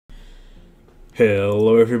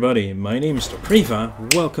Hello everybody, my name is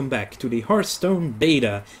Dokriva. Welcome back to the Hearthstone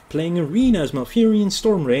beta, playing Arena as Malfurion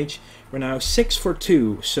Stormrage. We're now 6 for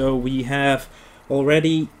 2, so we have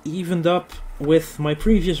already evened up with my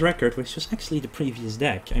previous record, which was actually the previous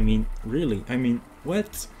deck. I mean, really,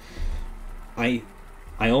 what? I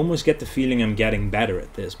almost get the feeling I'm getting better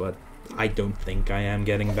at this, but I don't think I am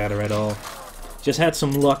getting better at all. Just had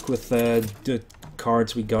some luck with the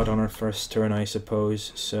cards we got on our first turn, I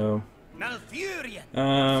suppose, so...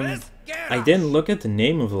 I didn't look at the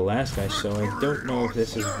name of the last guy, so I don't know if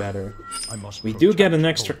this is better. We do get an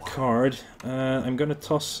extra card. I'm gonna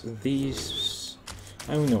toss these...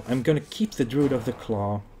 I don't know, I'm gonna keep the Druid of the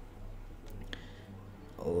Claw.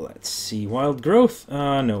 Let's see, Wild Growth?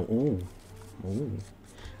 No, ooh.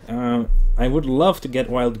 I would love to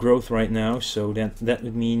get Wild Growth right now, so that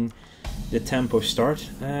would mean the tempo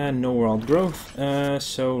start. No Wild Growth,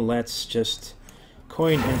 so let's just...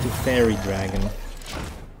 coin into Fairy Dragon,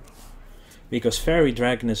 because Fairy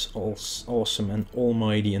Dragon is awesome and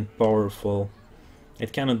almighty and powerful.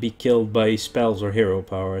 It cannot be killed by spells or hero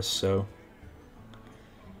powers, so...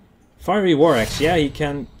 Fiery War Axe, yeah, he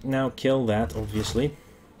can now kill that, obviously.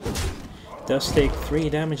 Does take 3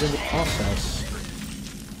 damage in the process.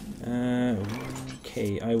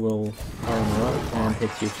 Okay, I will armor up and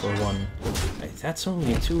hit you for 1. That's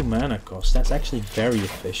only 2 mana cost, that's actually very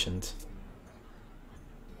efficient.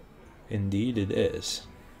 Indeed it is.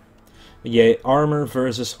 But yeah, armor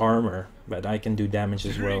versus armor, but I can do damage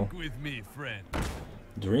as well. Drink with me, friend.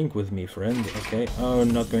 Drink with me, friend. Okay. Oh,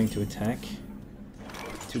 not going to attack.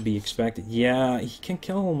 To be expected. Yeah, he can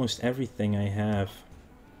kill almost everything I have.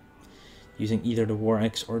 Using either the War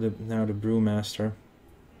Axe or now the Brewmaster.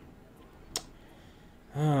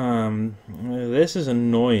 This is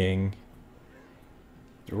annoying.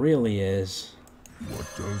 It really is.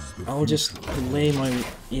 I'll just delay my...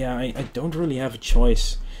 Yeah, I don't really have a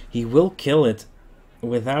choice. He will kill it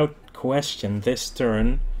without question this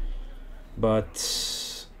turn,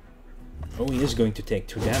 but... Oh, he is going to take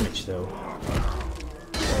 2 damage though.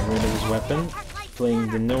 Get rid of his weapon,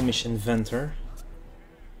 playing the Gnomish Inventor.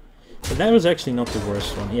 But that was actually not the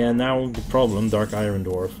worst one. Yeah, now the problem, Dark Iron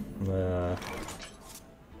Dwarf.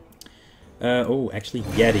 Oh, actually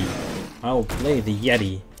Yeti. I'll play the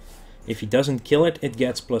Yeti. If he doesn't kill it, it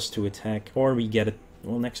gets +2 attack, or we get it.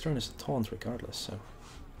 Well, next turn is a taunt regardless. So.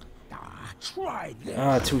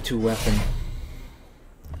 2/2 weapon.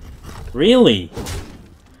 Really?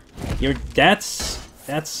 That's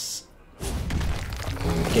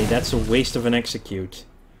okay. That's a waste of an execute.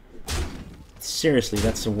 Seriously,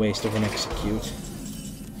 that's a waste of an execute.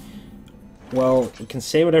 Well, you can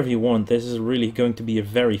say whatever you want. This is really going to be a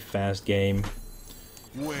very fast game.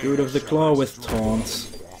 Druid of the Claw with taunts.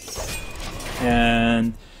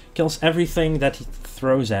 And kills everything that he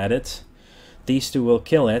throws at it. These 2 will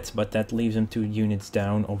kill it, but that leaves him 2 units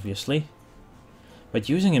down, obviously. But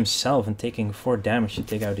using himself and taking 4 damage to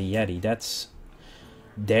take out a Yeti, that's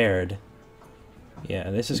dared.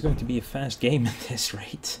 Yeah, this is going to be a fast game at this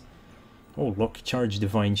rate. Oh, look, Charge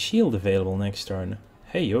Divine Shield available next turn.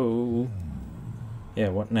 Hey-yo! Yeah,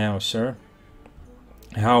 what now, sir?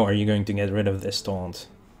 How are you going to get rid of this taunt?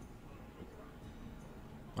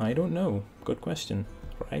 I don't know. Good question.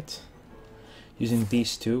 Right. Using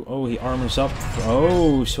these 2. Oh, he armors up.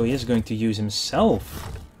 Oh, so he is going to use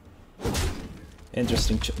himself.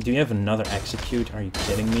 Interesting. Do you have another execute? Are you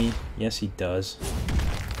kidding me? Yes, he does.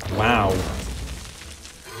 Wow.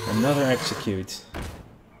 Another execute.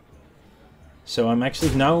 So I'm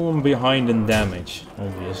actually now behind in damage,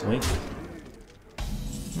 obviously.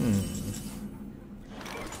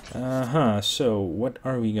 So what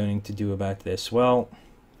are we going to do about this? Well...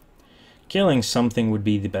 killing something would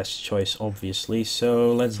be the best choice, obviously,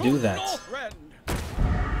 so let's do that.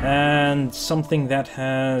 And something that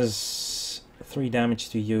has 3 damage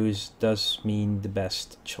to use does mean the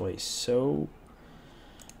best choice, so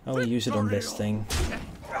I'll use it on this thing.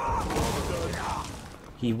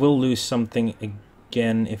 He will lose something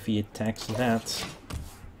again if he attacks that.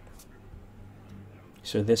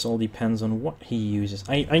 So this all depends on what he uses.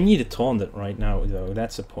 I need a taunt right now, though,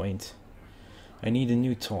 that's a point. I need a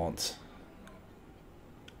new taunt.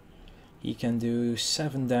 He can do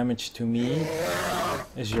 7 damage to me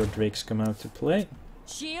as your drakes come out to play.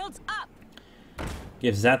 Shields up.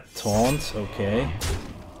 Gives that taunt, okay.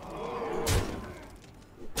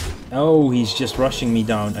 Oh, he's just rushing me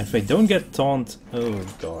down. If I don't get taunt... Oh,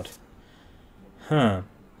 God. Huh.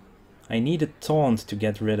 I need a taunt to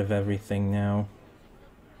get rid of everything now.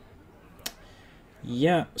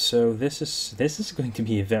 Yeah, so this is going to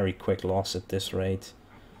be a very quick loss at this rate.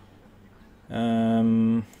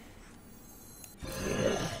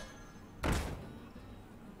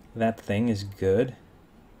 That thing is good.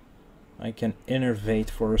 I can innervate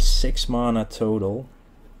for 6 mana total.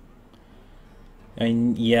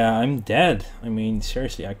 And yeah, I'm dead. I mean,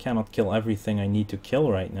 seriously, I cannot kill everything I need to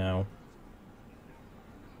kill right now.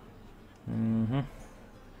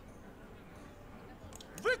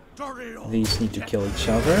 These need to kill each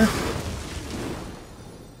other.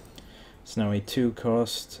 It's now a 2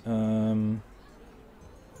 cost. Yeah,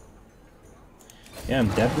 I'm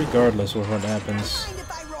dead regardless of what happens.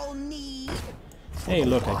 Hey,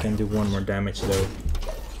 look, I can do 1 more damage though.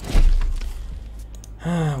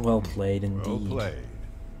 Well played indeed. Well played.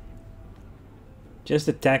 Just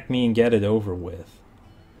attack me and get it over with.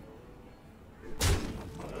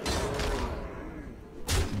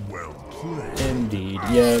 Well played. Indeed.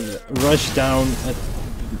 Yeah, rush down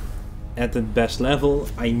at the best level.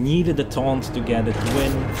 I needed a taunt to get it to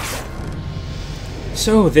win.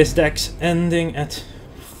 So this deck's ending at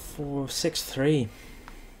 6-3.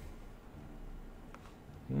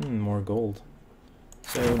 More gold.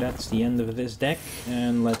 So that's the end of this deck,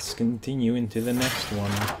 and let's continue into the next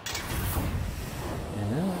one.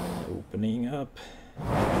 Opening up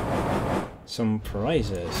some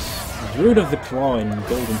prizes. Druid of the Claw in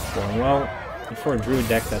golden form. Well, for a Druid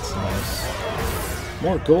deck that's nice.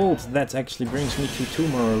 More gold, that actually brings me to 2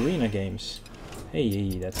 more arena games.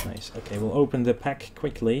 Hey, that's nice. Okay, we'll open the pack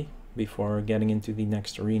quickly before getting into the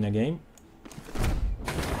next arena game.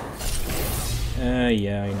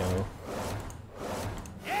 Yeah, I know.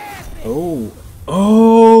 Oh,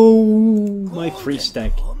 my priest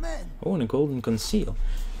deck. Oh, and a golden conceal.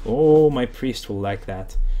 Oh, my priest will like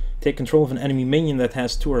that. Take control of an enemy minion that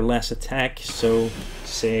has 2 or less attack. So,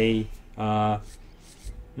 say,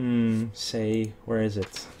 say, where is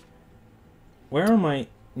it? Where are my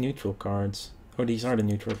neutral cards? Oh, these are the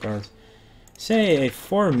neutral cards. Say a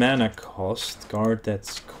 4 mana cost card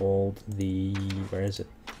that's called the, where is it?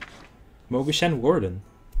 Mogushan Warden.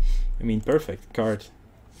 I mean, perfect card.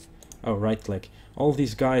 Oh, right click. All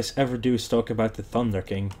these guys ever do is talk about the Thunder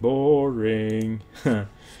King. Boring.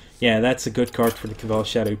 Yeah, that's a good card for the Cabal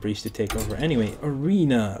Shadow Priest to take over. Anyway,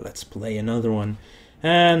 Arena. Let's play another one.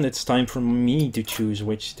 And it's time for me to choose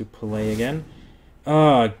which to play again.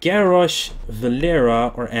 Garrosh,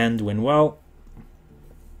 Valera, or Anduin. Well,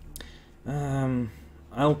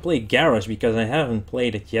 I'll play Garrosh because I haven't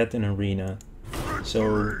played it yet in Arena. So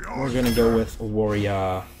we're gonna go with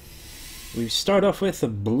Warrior. We start off with a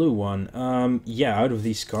blue one. Yeah, out of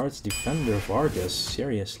these cards, Defender of Argus,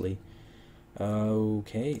 seriously.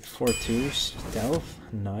 Okay, 4-2, Stealth,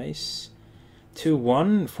 nice.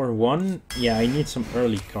 2-1 for 1. Yeah, I need some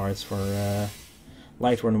early cards for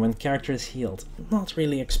Light Warden when character is healed. Not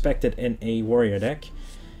really expected in a Warrior deck.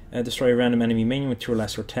 Destroy a random enemy minion with 2 or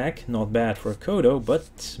lesser attack. Not bad for a Kodo,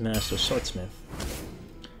 but Master Swordsmith.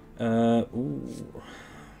 Ooh.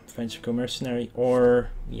 Vengeful Mercenary, or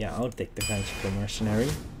yeah, I'll take the Vengeful Mercenary.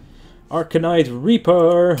 Arcanite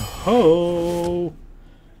Reaper, ho!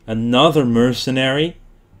 Another Mercenary.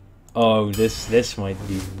 Oh, this might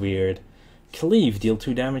be weird. Cleave, deal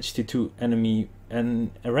 2 damage to 2 enemy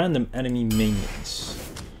and random enemy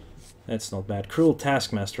minions. That's not bad. Cruel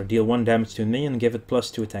Taskmaster, deal 1 damage to a minion, give it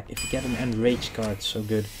 +2 attack. If you get an Enrage card, so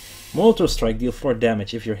good. Mortal Strike, deal 4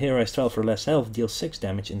 damage. If your hero has 12 or less health, deal 6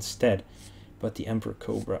 damage instead. But the Emperor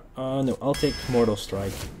Cobra. No, I'll take Mortal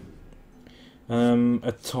Strike.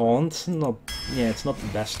 A Taunt. Not, yeah, it's not the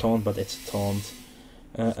best taunt, but it's a taunt.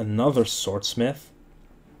 Another Swordsmith.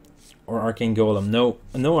 Or Arcane Golem. No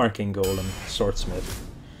Arcane Golem. Swordsmith.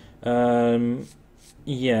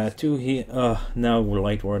 Yeah, 2 now we're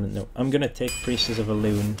Light Warden. No, I'm gonna take Priestess of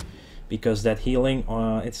Elune. Because that healing,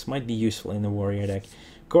 it might be useful in the Warrior deck.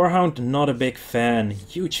 Gorehound, not a big fan.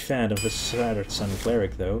 Huge fan of the Shattered Sun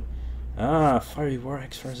Cleric, though. Fiery War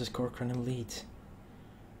Axe versus Corcoran Elite.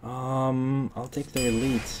 I'll take the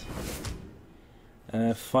Elite.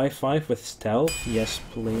 5-5 with Stealth, yes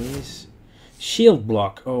please. Shield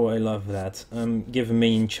Block, oh I love that. Give a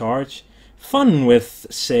minion charge. Fun with,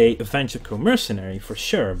 say, Vengeful Mercenary for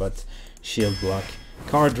sure, but Shield Block.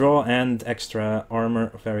 Card draw and extra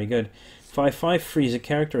armor, very good. 5-5 freeze a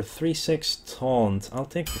character, 3-6 taunt. I'll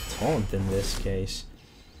take the taunt in this case.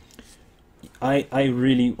 I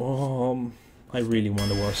really want a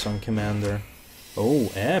Warsong Commander.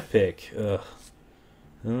 Oh, epic.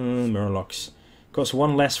 Murlocs. Costs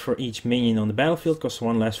 1 less for each minion on the battlefield, costs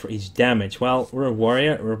 1 less for each damage. Well, we're a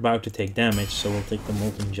warrior, we're about to take damage, so we'll take the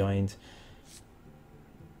Molten Giant.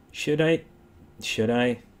 Should I?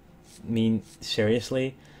 I mean,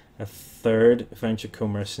 seriously? A 3rd Vengeful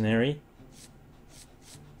Mercenary?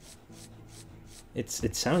 It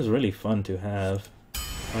sounds really fun to have.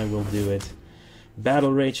 I will do it.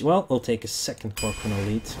 Battle Rage, well, I'll take a second Corcoran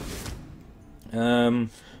Elite.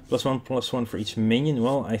 +1/+1 for each minion.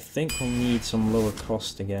 Well, I think we'll need some lower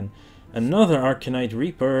cost again. Another Arcanite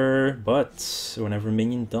Reaper, but whenever a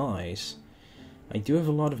minion dies. I do have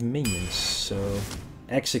a lot of minions, so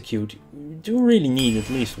Execute. You do really need at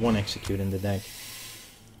least one Execute in the deck.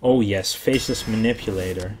 Oh yes, Faceless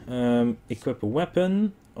Manipulator. Equip a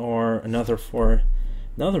weapon, or another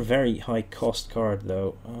very high cost card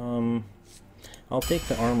though. I'll take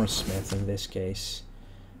the Armor Smith in this case.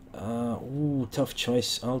 Ooh, tough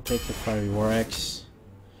choice. I'll take the Fiery War Axe.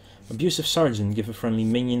 Abusive Sergeant, give a friendly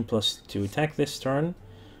minion +2 attack this turn,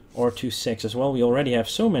 or 2/6 as well. We already have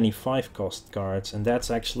so many 5-cost cards, and that's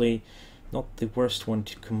actually not the worst one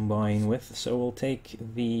to combine with. So we'll take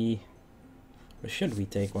the... or should we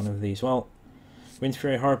take one of these? Well,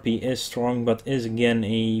 Windfury Harpy is strong, but is again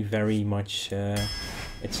a very much...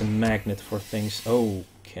 it's a magnet for things.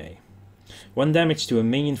 Okay. 1 damage to a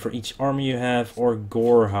minion for each armor you have, or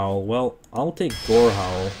Gore Howl. Well, I'll take Gore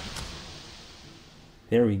Howl.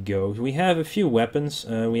 There we go. We have a few weapons.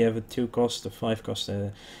 We have a 2 cost, a 5 cost,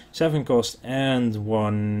 a 7 cost, and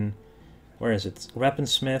 1... where is it?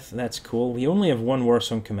 Weaponsmith. That's cool. We only have 1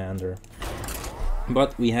 Warsong Commander.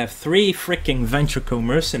 But we have 3 freaking Ventrico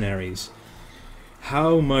Mercenaries.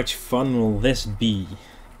 How much fun will this be?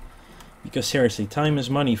 Because seriously, time is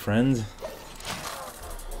money, friend.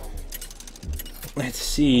 Let's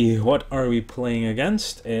see, what are we playing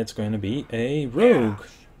against? It's going to be a Rogue.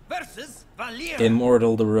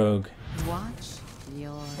 Immortal the Rogue.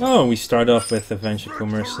 Oh, we start off with a Ventrico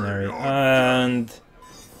Mercenary. And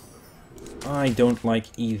I don't like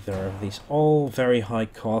either of these. All very high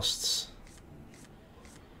costs.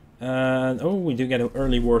 And oh, we do get an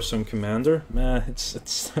early Warsong Commander.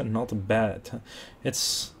 It's not a bad.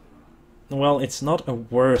 Well, it's not a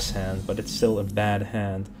worse hand, but it's still a bad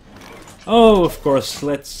hand. Oh, of course,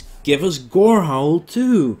 let's give us Gore Howl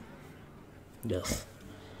too. Yes.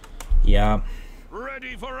 Yeah.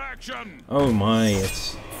 Ready for action. Oh my,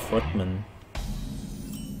 it's Footman.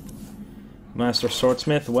 Master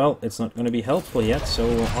Swordsmith, well, it's not going to be helpful yet, so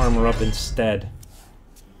we'll armor up instead.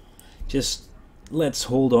 Just let's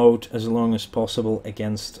hold out as long as possible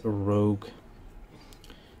against a Rogue.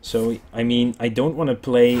 So, I mean, I don't want to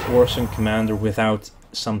play Warsong Commander without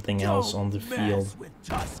something else on the field.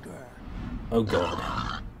 Oh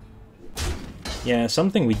god. Yeah,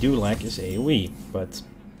 something we do lack is AoE, but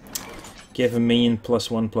give a minion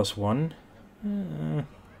 +1/+1.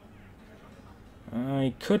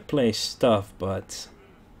 I could play stuff, but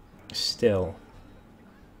still.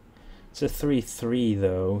 It's a 3/3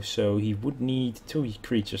 though, so he would need 2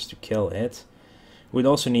 creatures to kill it. We'd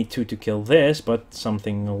also need 2 to kill this, but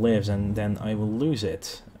something lives and then I will lose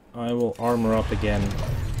it. I will armor up again.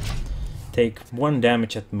 Take 1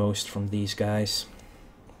 damage at most from these guys.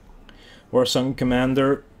 Warsong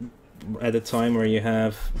Commander at a time where you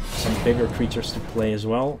have some bigger creatures to play as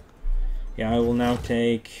well. Yeah, I will now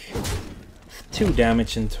take 2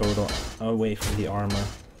 damage in total away from the armor.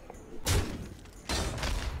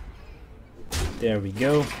 There we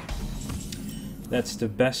go. That's the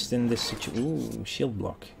best in this situation. Ooh, shield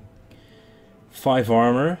block. 5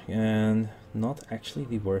 armor, and not actually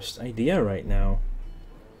the worst idea right now.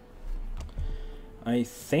 I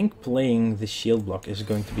think playing the shield block is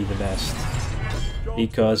going to be the best.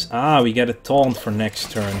 Because, we get a taunt for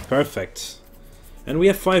next turn. Perfect. And we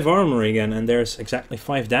have 5 armor again, and there's exactly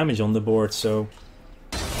 5 damage on the board, so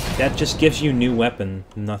that just gives you new weapon,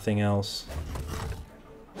 nothing else.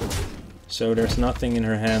 So there's nothing in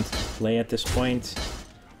her hand to play at this point.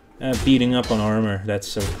 Beating up on armor, that's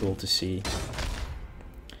so cool to see.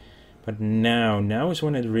 But now is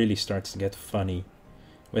when it really starts to get funny.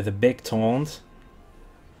 With a big taunt.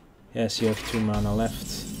 Yes, you have 2 mana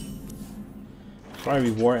left.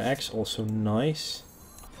 Fiery War Axe, also nice.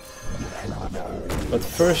 But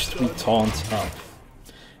first we taunt up.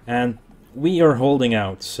 And we are holding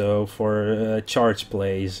out, so for charge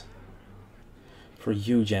plays. For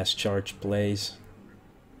huge ass charge plays.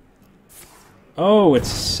 Oh, it's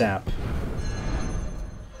sap.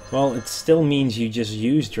 Well, it still means you just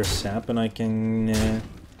used your sap, and I can...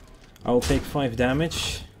 I'll take 5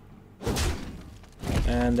 damage.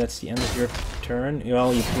 And that's the end of your turn.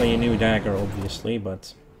 Well, you play a new dagger, obviously,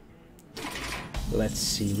 but... Let's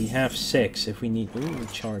see, we have 6 if we need... Ooh,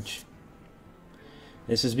 charge.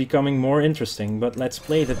 This is becoming more interesting, but let's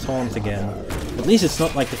play the taunt again. At least it's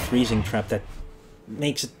not like the freezing trap that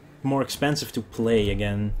makes it more expensive to play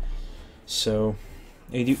again. So...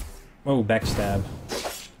 Oh, backstab.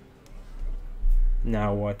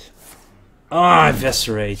 Now what? Ah,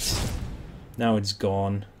 eviscerate. Now it's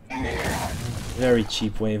gone. Very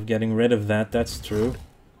cheap way of getting rid of that, that's true.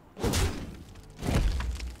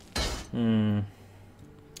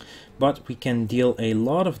 But we can deal a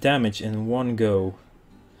lot of damage in one go.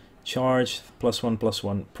 Charge,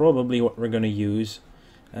 +1/+1, probably what we're gonna use.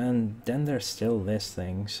 And then there's still this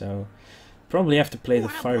thing, so... Probably have to play the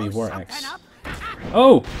Fiery War Axe.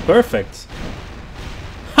 Oh, perfect!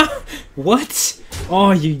 What? Oh,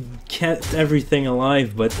 you kept everything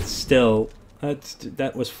alive, but still,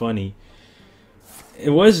 that was funny. It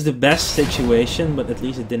was the best situation, but at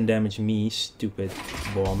least it didn't damage me, stupid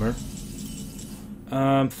bomber.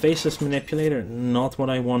 Faceless Manipulator, not what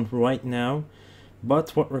I want right now.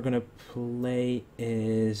 But what we're gonna play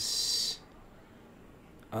is...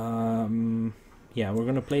 yeah, we're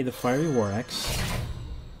gonna play the Fiery War Axe.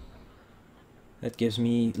 That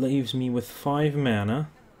leaves me with 5 mana.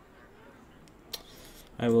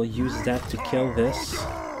 I will use that to kill this.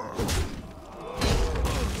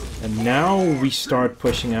 And now we start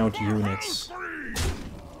pushing out units.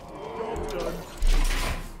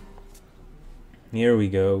 Here we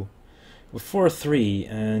go. With 4/3,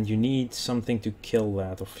 and you need something to kill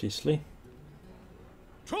that, obviously.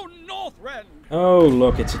 Oh,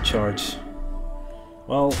 look, it's a charge.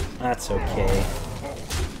 Well, that's okay.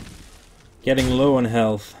 Getting low on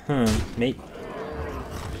health. Mate.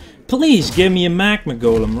 Please give me a magma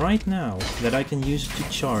golem right now, that I can use to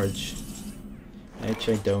charge.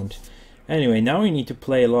 Actually, I don't. Anyway, now we need to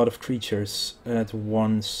play a lot of creatures at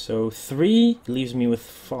once. So 3 leaves me with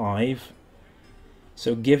 5.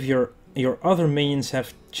 So give your other minions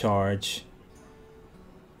have charge.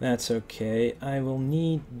 That's okay. I will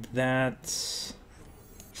need that.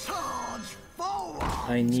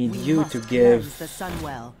 I need you to give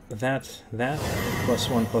that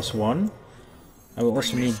 +1/+1. I will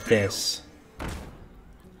also need this,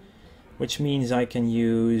 which means I can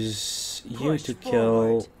use you to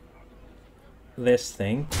kill this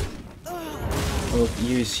thing. I will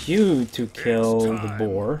use you to kill the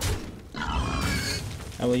boar.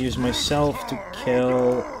 I will use myself to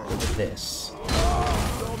kill this.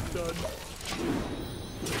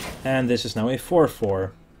 And this is now a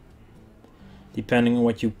 4/4. Depending on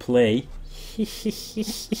what you play.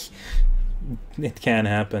 It can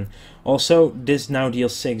happen. Also, this now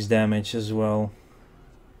deals 6 damage as well.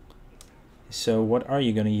 So what are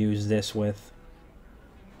you gonna use this with?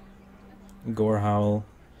 Gore Howl.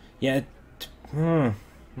 Yeah.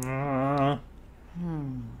 I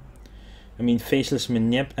mean, Faceless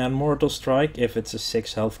Manip and Mortal Strike if it's a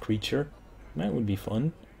 6 health creature. That would be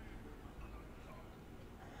fun.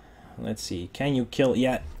 Let's see. Can you kill?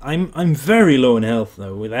 Yeah, I'm very low in health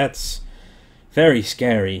though. That's very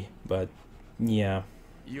scary. But yeah.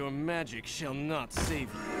 Your magic shall not save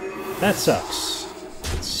you. That sucks.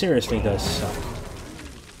 It seriously does suck.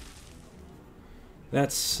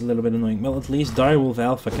 That's a little bit annoying. Well, at least Direwolf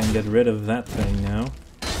Alpha can get rid of that thing now.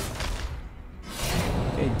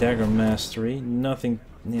 Okay, Dagger Mastery. Nothing.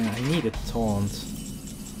 Yeah, I need a taunt.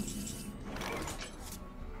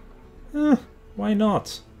 Why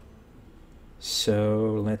not?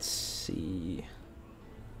 So, let's see.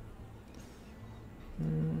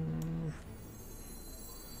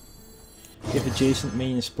 Give adjacent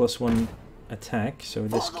minions +1 attack, so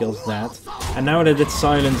this kills that. And now that it's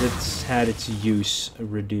silenced, it's had its use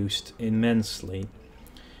reduced immensely.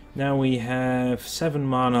 Now we have 7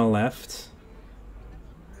 mana left.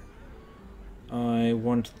 I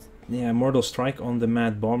want... yeah, Mortal Strike on the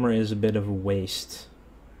Mad Bomber is a bit of a waste.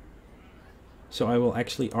 So I will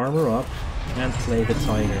actually armor up and play the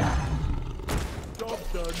Tiger.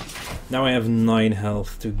 Now I have 9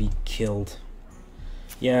 health to be killed.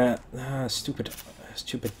 Yeah, stupid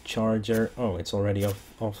charger. Oh, it's already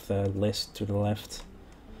off the list to the left.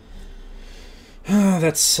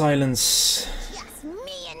 That's silence. Yes,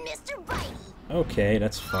 me and Mr. Bitey. Okay,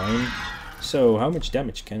 that's fine. So, how much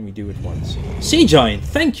damage can we do at once? Sea Giant!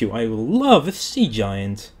 Thank you! I will love a Sea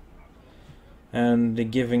Giant!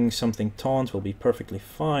 And giving something taunt will be perfectly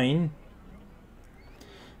fine.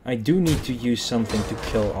 I do need to use something to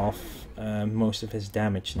kill off most of his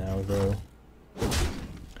damage now, though.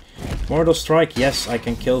 Mortal Strike, yes, I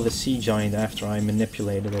can kill the Sea Giant after I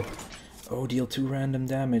manipulated it. Oh, deal 2 random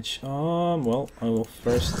damage. Well, I will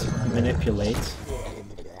first manipulate.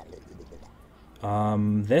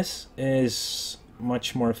 This is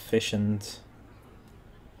much more efficient.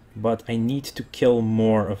 But I need to kill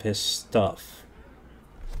more of his stuff.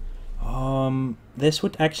 This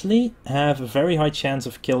would actually have a very high chance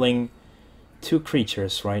of killing 2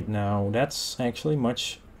 creatures right now. That's actually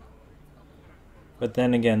much... But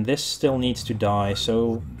then again, this still needs to die,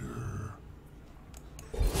 so...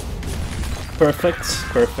 Perfect,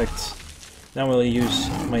 perfect. Then we'll use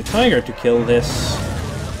my tiger to kill this.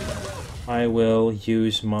 I will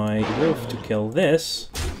use my wolf to kill this.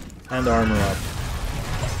 And armor up.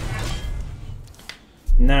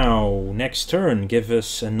 Now, next turn, give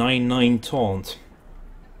us a 9/9 taunt.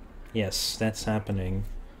 Yes, that's happening.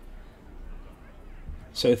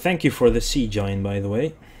 So thank you for the sea giant, by the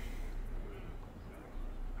way.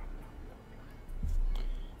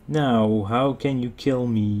 Now, how can you kill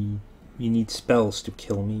me? You need spells to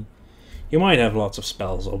kill me. You might have lots of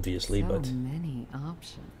spells, obviously, but... many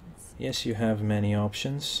options. Yes, you have many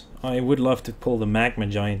options. I would love to pull the Magma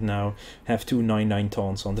Giant now, have two 9/9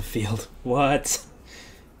 taunts on the field. What?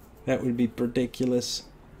 That would be ridiculous.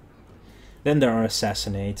 Then there are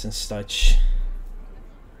Assassinates and such.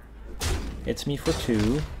 Hits me for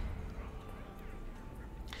 2.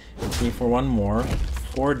 Hits me for 1 more.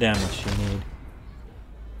 4 damage you need.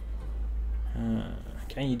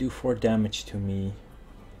 Can you do 4 damage to me?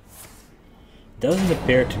 Doesn't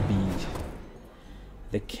appear to be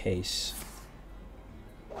the case.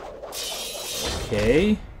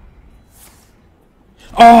 Okay.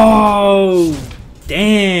 Oh!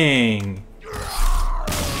 Dang!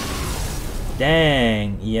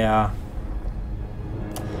 Dang, yeah.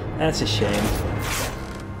 That's a shame.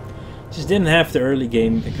 Just didn't have the early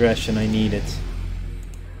game aggression I needed.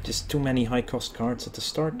 Just too many high cost cards at the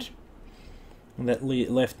start. And that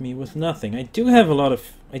left me with nothing. I do have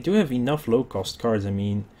enough low cost cards, I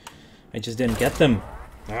mean. I just didn't get them.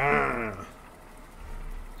 Ah.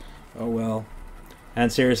 Oh well.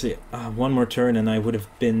 And seriously, 1 more turn and I would have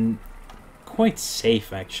been quite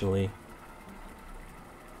safe actually.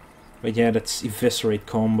 But yeah, that's Eviscerate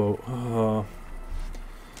combo.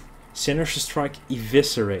 Sinister Strike,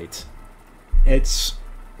 Eviscerate.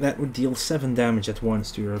 That would deal 7 damage at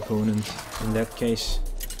once to your opponent in that case.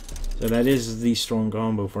 So that is the strong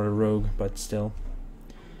combo for a rogue, but still.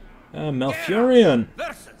 Malfurion!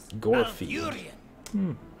 Gorefield.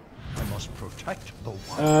 I must protect the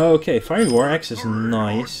one. Okay, Fiery War Axe is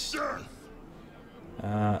nice.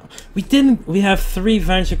 We have 3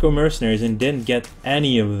 Vengeful Mercenaries and didn't get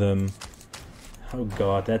any of them. Oh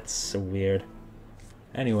god, that's so weird.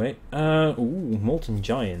 Anyway, ooh, Molten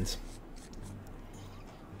Giant.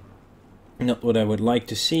 Not what I would like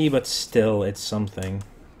to see, but still, it's something.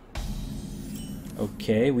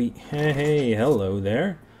 Okay, hey, hello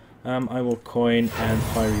there. I will coin and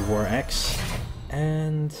Fiery War Axe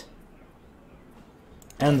and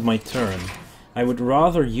end my turn. I would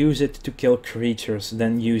rather use it to kill creatures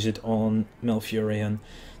than use it on Malfurion.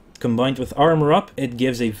 Combined with Armor Up, it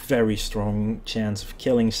gives a very strong chance of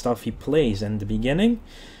killing stuff he plays in the beginning.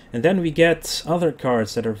 And then we get other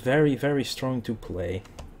cards that are very, very strong to play.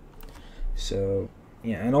 So,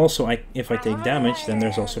 yeah, and also if I take damage, then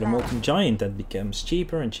there's also the Molten Giant that becomes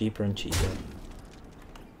cheaper and cheaper and cheaper.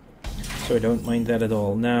 So I don't mind that at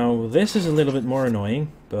all. Now, this is a little bit more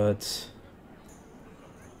annoying, but...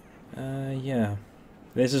 yeah.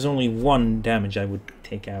 This is only 1 damage I would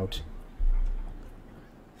take out.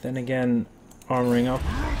 Then again, armoring up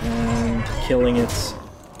and killing it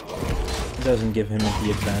doesn't give him the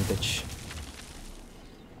advantage.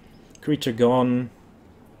 Creature gone.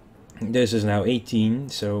 This is now 18,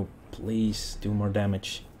 so please do more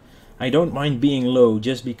damage. I don't mind being low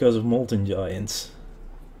just because of Molten Giants.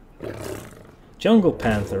 Jungle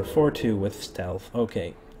Panther, 4/2 with stealth.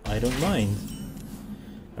 Okay, I don't mind.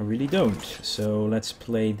 I really don't. So let's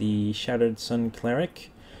play the Shattered Sun Cleric.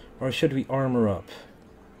 Or should we armor up?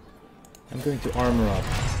 I'm going to armor up.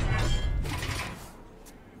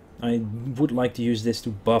 I would like to use this to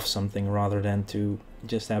buff something rather than to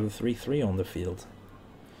just have a 3/3 on the field.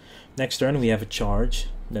 Next turn we have a charge.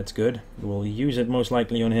 That's good. We'll use it most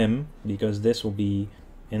likely on him, because this will be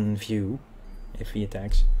in view if he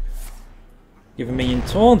attacks. Give a minion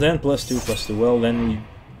taunt and +2/+2. Well, then we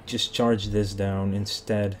just charge this down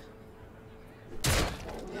instead.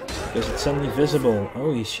 Because it's suddenly visible.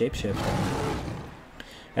 Oh, he's shapeshifting.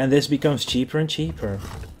 And this becomes cheaper and cheaper.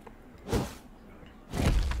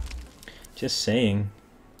 Just saying.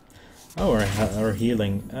 Oh, our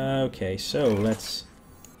healing. Okay, so let's...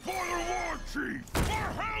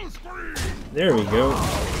 There we go.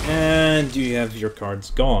 And you have your cards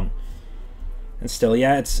gone. And still,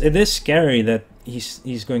 yeah, it is scary that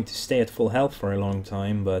he's going to stay at full health for a long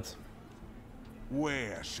time, but...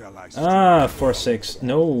 Where shall I 4/6.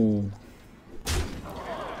 No.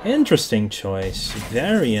 Interesting choice.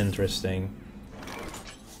 Very interesting.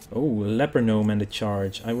 Oh, Leper Gnome and a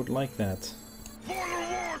charge. I would like that.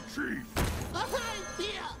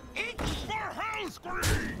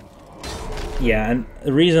 Yeah, and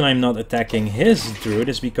the reason I'm not attacking his Druid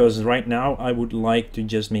is because right now I would like to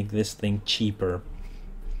just make this thing cheaper.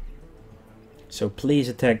 So please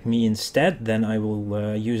attack me instead, then I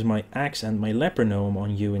will use my axe and my leper gnome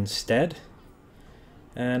on you instead.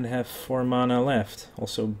 And have 4 mana left.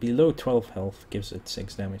 Also below 12 health gives it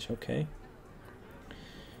 6 damage, okay.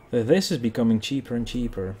 This is becoming cheaper and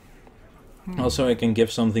cheaper. Also I can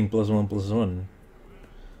give something +1/+1.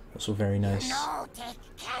 Also very nice.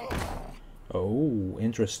 Oh,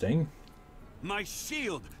 interesting. My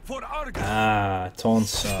shield for Argus. Ah,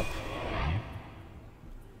 taunts up.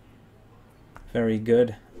 Very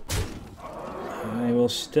good. I will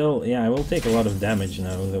still, yeah, I will take a lot of damage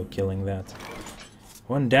now, though, killing that.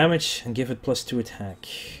 1 damage and give it +2 attack.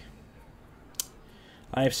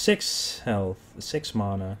 I have 6 health, 6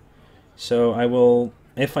 mana. So I will,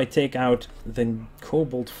 if I take out the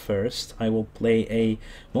Kobold first, I will play a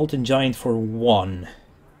Molten Giant for 1.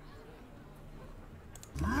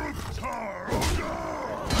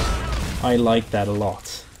 I like that a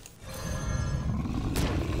lot.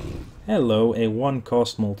 Hello, a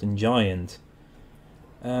 1-cost Molten Giant.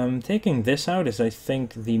 Taking this out is, I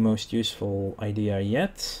think, the most useful idea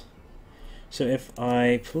yet. So if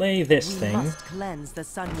I play this thing, must cleanse the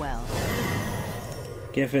Sunwell.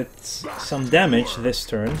 Give it some damage this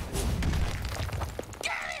turn.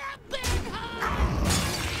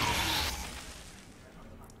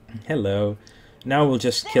 Hello. Now we'll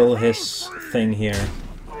just kill his thing here.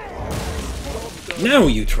 Now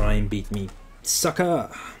you try and beat me, sucker!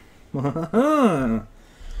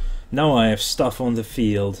 Now I have stuff on the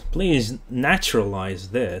field. Please naturalize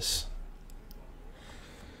this.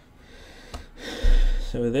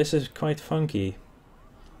 So this is quite funky.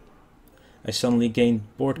 I suddenly gained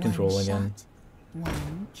board control again.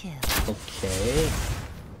 1 kill. Okay.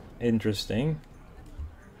 Interesting.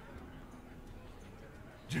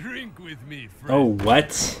 Drink with me, friend. Oh,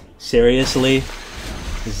 what? Seriously?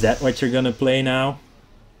 Is that what you're gonna play now?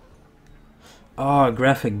 Ah,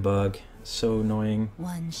 graphic bug. So annoying.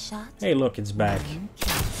 1 shot. Hey, look, it's back. 1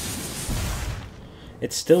 kill.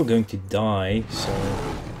 It's still going to die, so...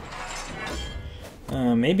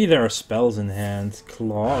 maybe there are spells in hand.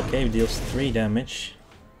 Claw, okay, deals 3 damage.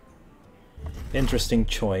 Interesting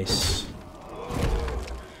choice.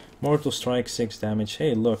 Mortal Strike, 6 damage.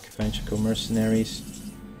 Hey, look, Ventricle Mercenaries.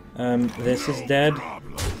 This is dead.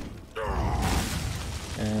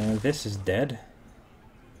 This is dead.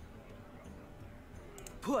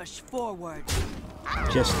 Push forward.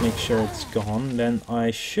 Just make sure it's gone, then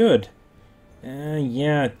I should.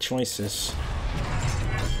 Yeah, choices.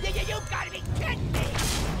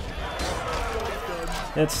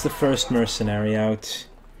 That's the first mercenary out.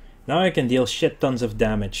 Now I can deal shit tons of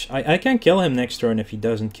damage. I can kill him next turn if he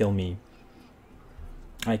doesn't kill me.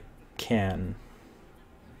 I can.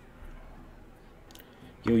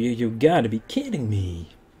 You gotta be kidding me.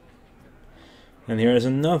 And here's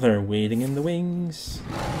another waiting in the wings.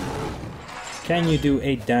 Can you do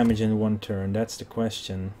 8 damage in 1 turn? That's the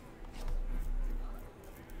question.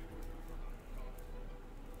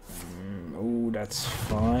 Oh, that's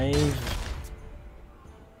 5.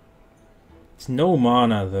 It's no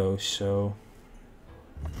mana though, so...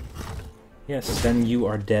 Yes, then you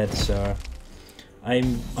are dead, sir.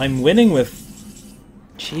 I'm winning with...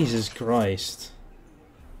 Jesus Christ.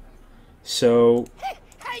 So...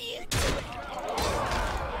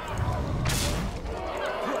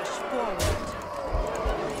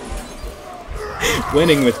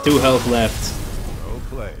 Winning with 2 health left. Well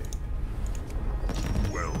played.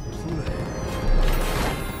 Well played.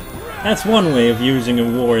 That's one way of using a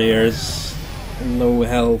warrior's low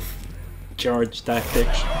health charge tactic.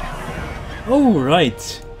 Oh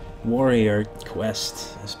right, warrior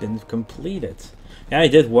quest has been completed. Yeah, I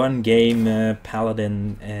did 1 game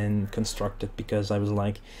paladin and constructed because I was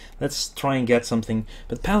like, let's try and get something.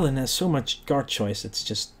 But paladin has so much card choice, it's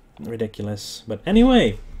just ridiculous. But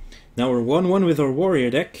anyway, now we're 1-1 with our warrior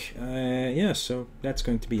deck. Yeah, so that's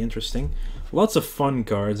going to be interesting. Lots of fun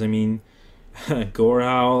cards. I mean,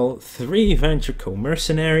 Gorehowl, 3 Ventricle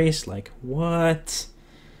Mercenaries, like what?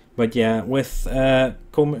 But yeah, with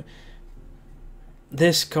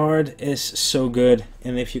this card is so good,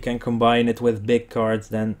 and if you can combine it with big cards,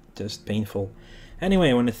 then just painful. Anyway,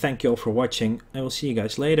 I want to thank you all for watching. I will see you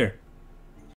guys later.